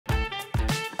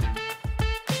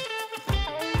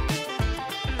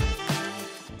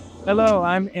Hello,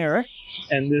 I'm Eric,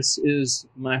 and this is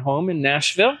my home in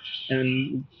Nashville.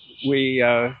 And we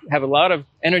have a lot of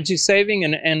energy saving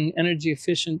and energy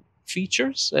efficient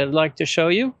features that I'd like to show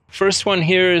you. First one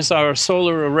here is our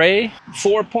solar array,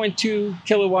 4.2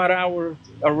 kilowatt hour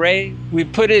array. We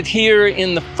put it here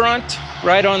in the front,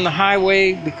 right on the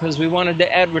highway, because we wanted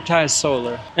to advertise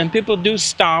solar. And people do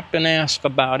stop and ask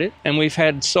about it. And we've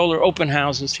had solar open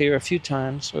houses here a few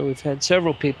times, where we've had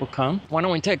several people come. Why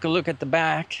don't we take a look at the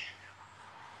back?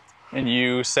 And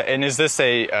is this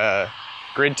a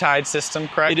grid-tied system,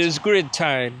 correct? It is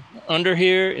grid-tied. Under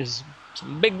here is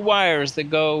some big wires that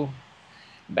go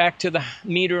back to the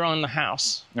meter on the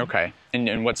house. Okay.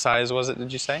 And what size was it,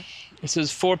 did you say? This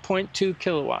is 4.2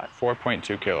 kilowatt.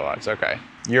 4.2 kilowatts, okay.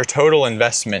 Your total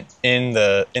investment in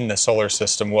the solar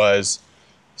system was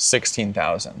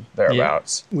 $16,000,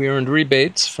 thereabouts. Yeah. We earned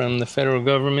rebates from the federal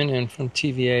government and from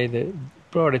TVA that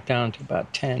brought it down to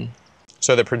about 10.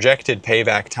 So the projected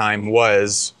payback time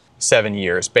was 7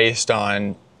 years, based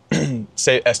on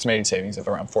estimated savings of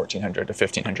around $1,400 to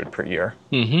 $1,500 per year.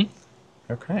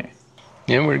 Mm-hmm. Okay.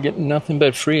 Yeah, we're getting nothing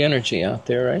but free energy out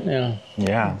there right now.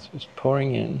 Yeah. It's just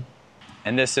pouring in.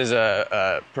 And this is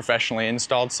a professionally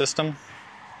installed system?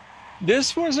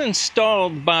 This was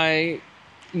installed by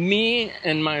me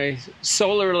and my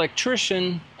solar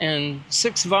electrician and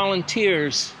 6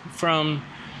 volunteers from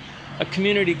a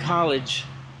community college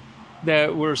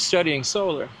that were studying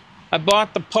solar. I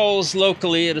bought the poles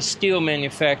locally at a steel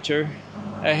manufacturer.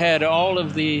 I had all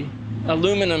of the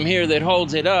aluminum here that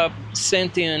holds it up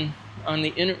sent in on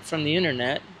from the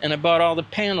internet, and I bought all the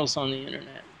panels on the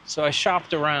internet. So I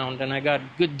shopped around and I got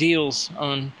good deals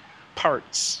on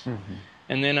parts. Mm-hmm.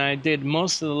 And then I did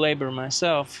most of the labor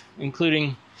myself,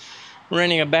 including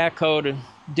renting a backhoe to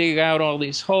dig out all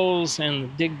these holes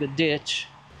and dig the ditch.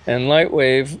 And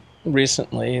Lightwave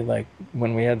recently, like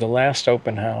when we had the last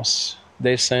open house,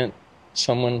 they sent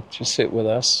someone to sit with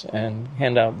us and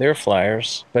hand out their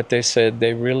flyers, but they said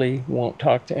they really won't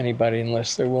talk to anybody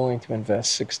unless they're willing to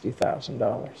invest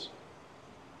 $60,000.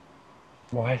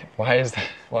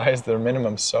 Why is their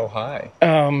minimum so high?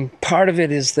 Part of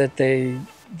it is that they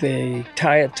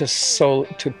tie it to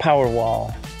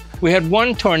Powerwall. We had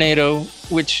one tornado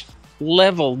which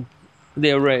leveled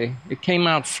the array. It came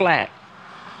out flat,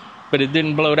 but it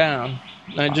didn't blow down.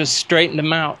 I just straightened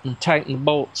them out and tightened the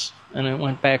bolts, and it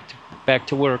went back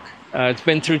to work. It's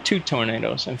been through 2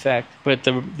 tornadoes, in fact, but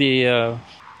the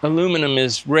aluminum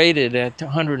is rated at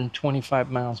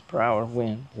 125 miles per hour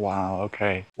wind. Wow,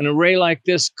 okay. An array like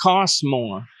this costs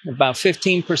more, about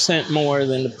 15% more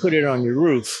than to put it on your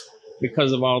roof,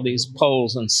 because of all these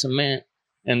poles and cement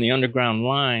and the underground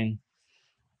line.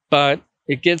 But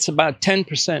it gets about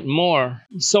 10% more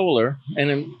solar,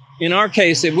 and in our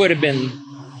case, it would have been,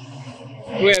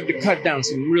 we have to cut down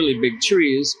some really big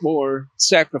trees or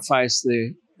sacrifice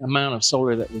the amount of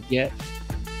solar that we get.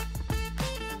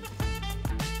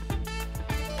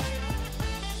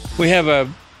 We have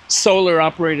a solar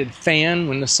operated fan.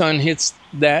 When the sun hits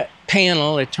that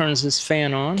panel, it turns this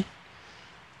fan on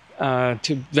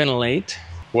to ventilate.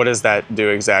 What does that do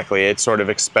exactly? It sort of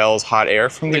expels hot air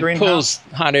from the greenhouse? It pulls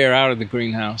hot air out of the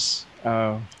greenhouse.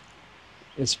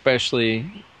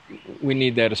 Especially, we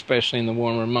need that especially in the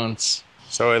warmer months.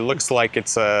 So it looks like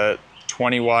it's a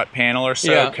 20-watt panel or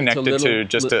so, connected to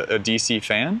just a DC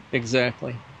fan?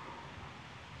 Exactly.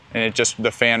 And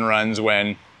the fan runs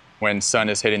when sun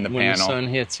is hitting the panel? When the sun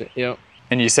hits it, yep.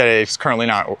 And you said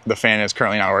the fan is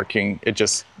currently not working. It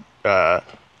just...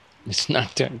 It's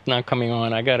not coming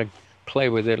on. I got to play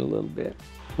with it a little bit.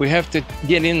 We have to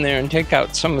get in there and take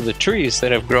out some of the trees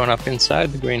that have grown up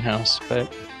inside the greenhouse,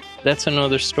 but that's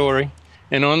another story.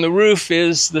 And on the roof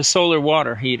is the solar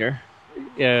water heater.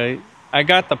 I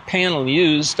got the panel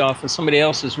used off of somebody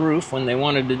else's roof when they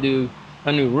wanted to do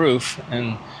a new roof,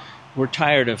 and we're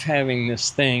tired of having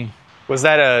this thing. Was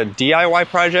that a DIY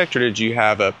project, or did you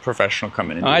have a professional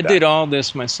come in and do that? I did all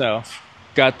this myself.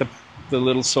 Got the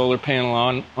little solar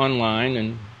panel online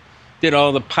and did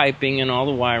all the piping and all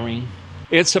the wiring.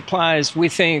 It supplies, we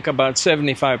think, about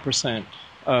 75%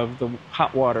 of the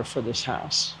hot water for this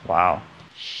house. Wow.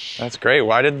 That's great.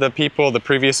 Why did the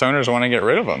previous owners, want to get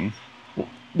rid of them?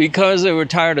 Because they were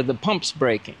tired of the pumps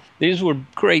breaking. These were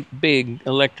great big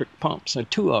electric pumps,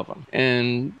 2 of them.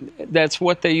 And that's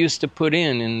what they used to put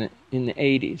in the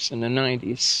 80s and the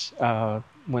 90s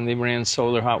when they ran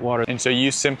solar hot water. And so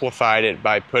you simplified it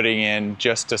by putting in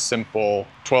just a simple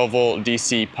 12-volt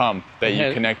DC pump that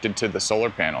you connected to the solar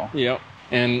panel. Yep.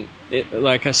 And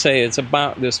like I say, it's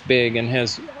about this big and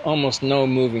has almost no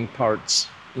moving parts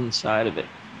inside of it.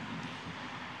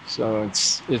 So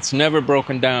it's never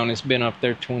broken down. It's been up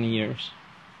there 20 years.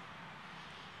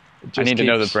 I need to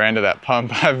know the brand of that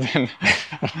pump. I've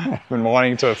been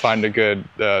wanting to find a good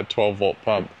 12-volt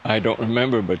pump. I don't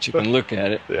remember, but you can look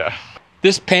at it. Yeah.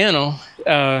 This panel,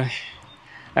 I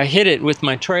hit it with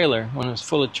my trailer when it was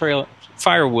full of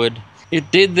firewood.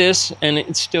 It did this, and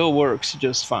it still works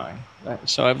just fine.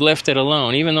 So I've left it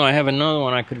alone. Even though I have another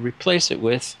one I could replace it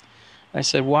with, I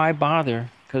said, why bother?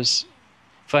 Because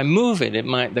if I move it,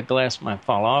 the glass might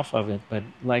fall off of it, but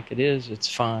like it is, it's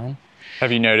fine.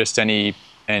 Have you noticed any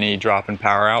drop in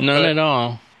power output? None at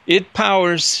all. It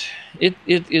powers, it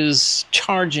is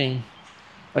charging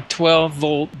a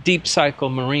 12-volt deep cycle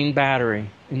marine battery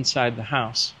inside the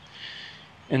house.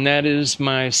 And that is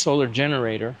my solar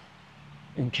generator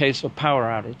in case of power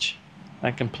outage.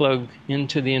 I can plug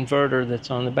into the inverter that's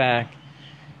on the back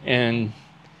and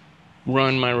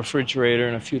run my refrigerator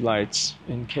and a few lights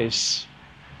in case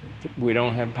we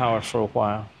don't have power for a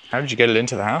while. How did you get it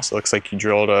into the house? It looks like you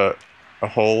drilled a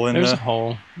hole in There's a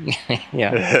hole.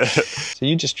 Yeah. So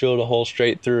you just drilled a hole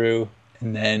straight through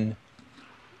and then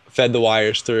fed the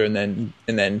wires through and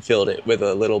then filled it with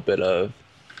a little bit of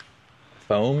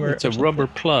foam? It's a rubber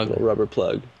plug. A little rubber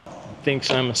plug.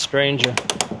 Thinks I'm a stranger.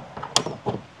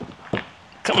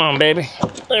 Come on, baby.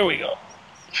 There we go.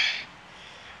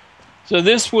 So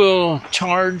this will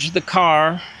charge the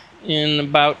car in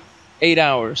about 8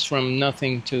 hours from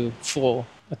nothing to full.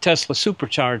 A Tesla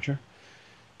Supercharger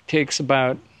takes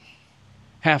about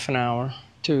half an hour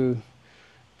to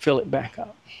fill it back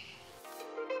up.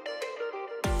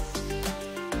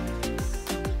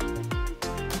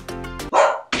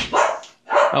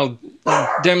 I'll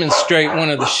demonstrate one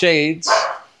of the shades.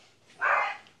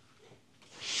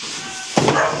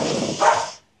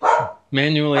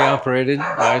 Manually operated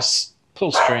by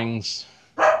pull strings.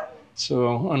 So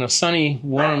on a sunny,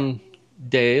 warm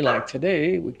day like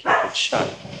today, we keep it shut.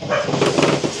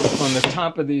 On the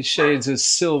top of these shades is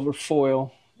silver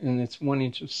foil, and it's 1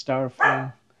 inch of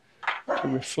styrofoam to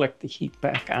reflect the heat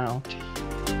back out.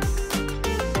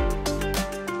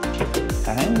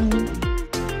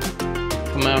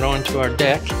 Come out onto our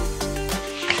deck.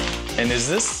 And is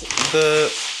this the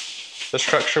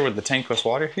structure with the tankless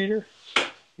water heater?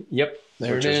 Yep,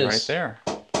 there Which it is. Right there.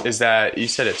 Is that, you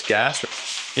said it's gas?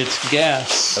 It's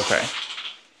gas. Okay.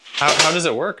 How does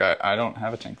it work? I don't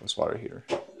have a tankless water heater.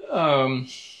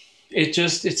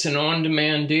 It's an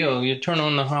on-demand deal. You turn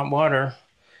on the hot water,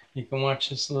 you can watch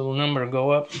this little number go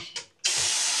up.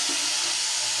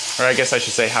 Or I guess I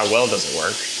should say, how well does it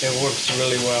work? It works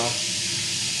really well.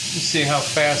 You see how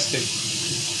fast it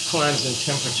climbs in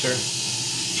temperature.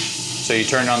 So you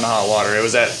turned on the hot water. It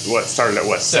was at what, started at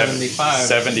what? 75.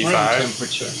 75? Room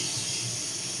temperature.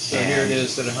 So here it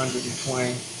is at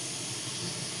 120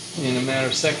 in a matter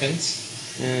of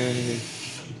seconds, and you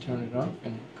turn it off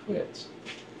and it quits.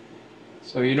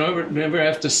 So you never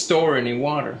have to store any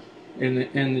water, and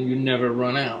you never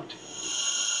run out.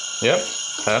 Yep,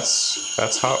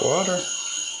 that's hot water.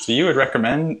 So you would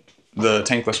recommend the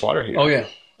tankless water heater? Oh yeah,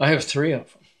 I have 3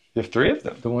 of them. You have 3 of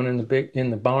them? The one in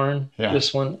the barn, yeah.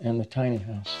 This one, and the tiny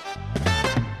house.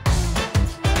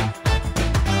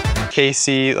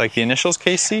 KC, like the initials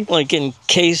KC? Like in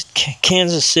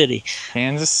Kansas City.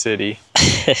 Kansas City.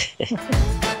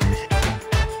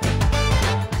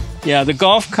 Yeah, the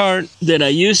golf cart that I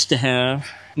used to have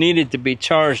needed to be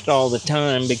charged all the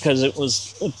time because it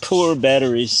was poor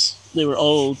batteries. They were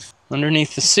old.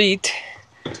 Underneath the seat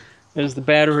is the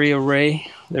battery array.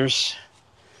 There's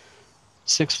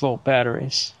 6-volt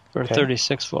batteries, or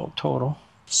 36-volt total.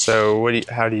 So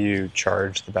how do you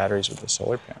charge the batteries with the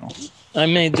solar panel? I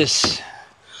made this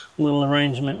little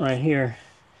arrangement right here,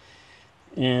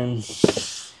 and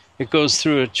it goes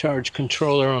through a charge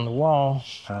controller on the wall.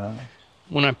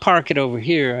 When I park it over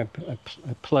here,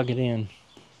 I plug it in.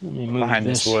 Let me move behind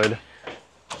this wood.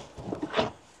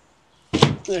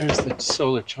 There's the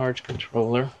solar charge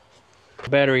controller. The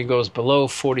battery goes below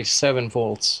 47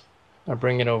 volts. I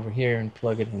bring it over here and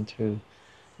plug it into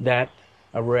that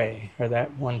array, or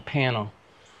that one panel,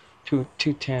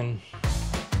 210.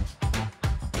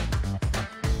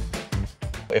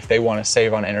 If they want to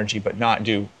save on energy but not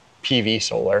do PV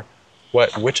solar,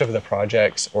 which of the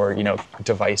projects or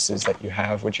devices that you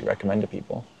have would you recommend to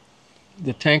people?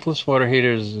 The tankless water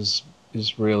heaters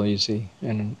is real easy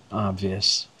and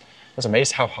obvious. I was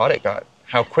amazed how hot it got.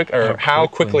 How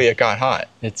quickly it got hot.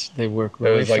 They work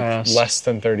really fast. It was like less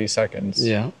than 30 seconds.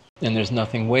 Yeah, and there's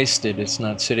nothing wasted. It's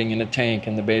not sitting in a tank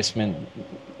in the basement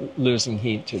losing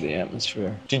heat to the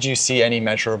atmosphere. Did you see any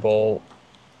measurable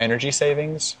energy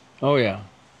savings? Oh yeah,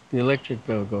 the electric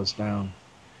bill goes down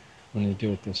when you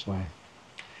do it this way.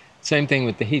 Same thing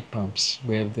with the heat pumps.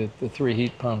 We have the 3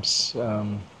 heat pumps.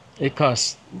 It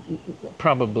costs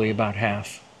probably about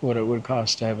half what it would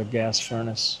cost to have a gas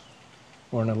furnace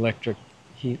or an electric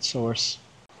heat source.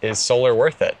 Is solar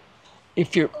worth it?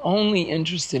 If you're only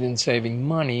interested in saving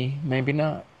money, maybe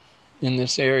not in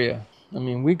this area. I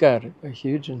mean, we got a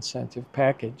huge incentive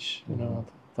package, you know,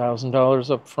 $1,000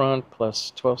 up front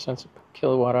plus 12 cents a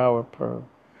kilowatt hour per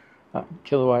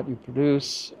kilowatt you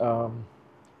produce.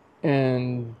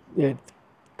 And it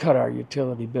cut our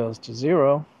utility bills to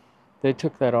zero. They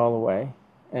took that all away.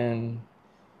 And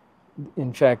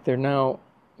in fact, they're now,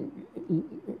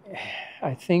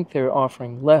 I think they're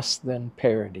offering less than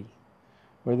parity,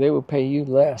 where they will pay you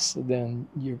less than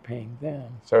you're paying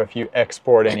them. So if you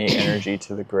export any energy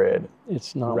to the grid,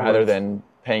 It's not rather worth- than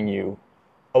paying you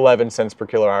 11 cents per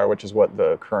kilowatt hour, which is what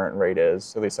the current rate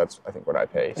is, at least that's, I think, what I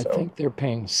pay. I So, think they're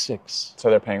paying 6. so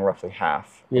they're paying roughly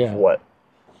half Yeah.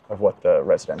 of what the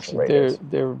residential rate is.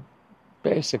 They're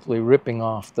basically ripping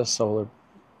off the solar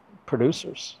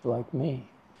producers like me.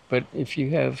 But if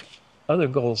you have other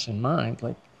goals in mind,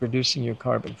 like reducing your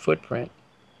carbon footprint,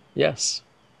 yes.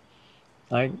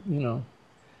 I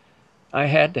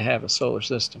had to have a solar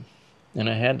system, and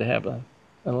I had to have an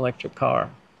electric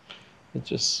car. It's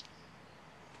just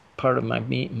part of my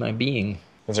being.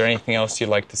 Is there anything else you'd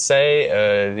like to say,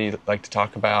 that you'd like to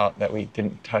talk about that we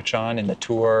didn't touch on in the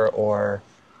tour or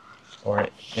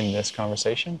in this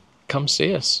conversation? Come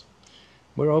see us.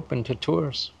 We're open to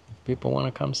tours. If people want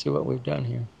to come see what we've done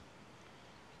here.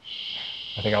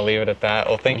 I think I'll leave it at that.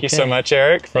 Well, thank you so Okay. much,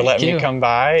 Eric, for Thank letting you. me come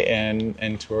by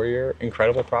and tour your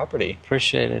incredible property.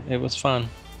 Appreciate it. It was fun.